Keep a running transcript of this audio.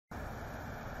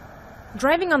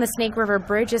Driving on the Snake River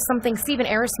Bridge is something Stephen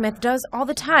Arrowsmith does all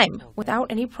the time without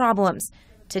any problems.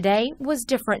 Today was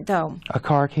different, though. A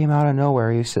car came out of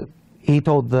nowhere. He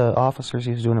told the officers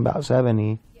he was doing about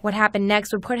 70. What happened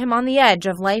next would put him on the edge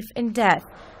of life and death.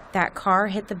 That car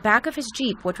hit the back of his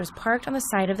Jeep, which was parked on the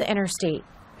side of the interstate.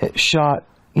 It shot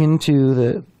into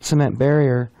the cement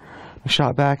barrier,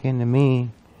 shot back into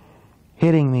me,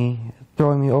 hitting me,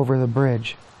 throwing me over the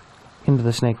bridge into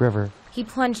the Snake River. He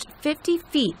plunged 50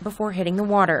 feet before hitting the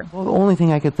water. Well, the only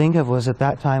thing I could think of was at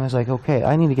that time is like, okay,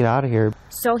 I need to get out of here.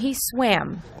 So he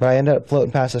swam. But I ended up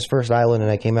floating past this first island,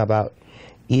 and I came about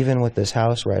even with this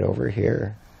house right over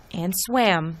here. And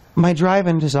swam. My drive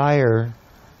and desire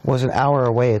was an hour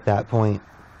away at that point,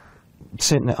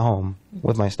 sitting at home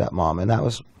with my stepmom, and that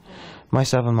was my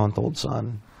 7-month-old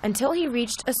son. Until he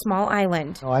reached a small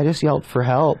island. So I just yelled for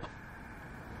help.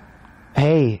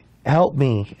 Hey, help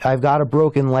me. I've got a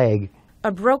broken leg.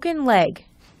 A broken leg.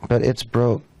 But it's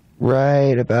broke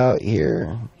right about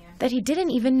here. That he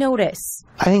didn't even notice.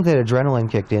 I think that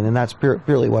adrenaline kicked in, and that's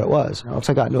purely what it was.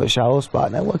 Once I got into a shallow spot,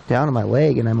 and I looked down at my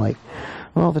leg, and I'm like,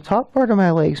 well, the top part of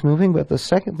my leg's moving, but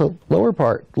the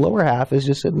lower half is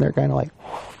just sitting there kind of like...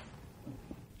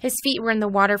 His feet were in the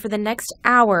water for the next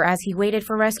hour as he waited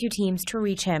for rescue teams to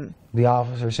reach him. The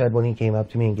officer said when he came up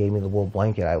to me and gave me the wool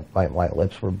blanket, my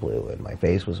lips were blue and my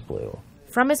face was blue.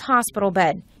 From his hospital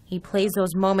bed, he plays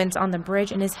those moments on the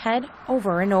bridge in his head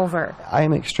over and over. I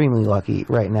am extremely lucky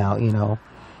right now, you know,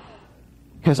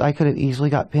 because I could have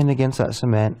easily got pinned against that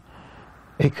cement.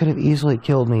 It could have easily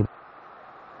killed me.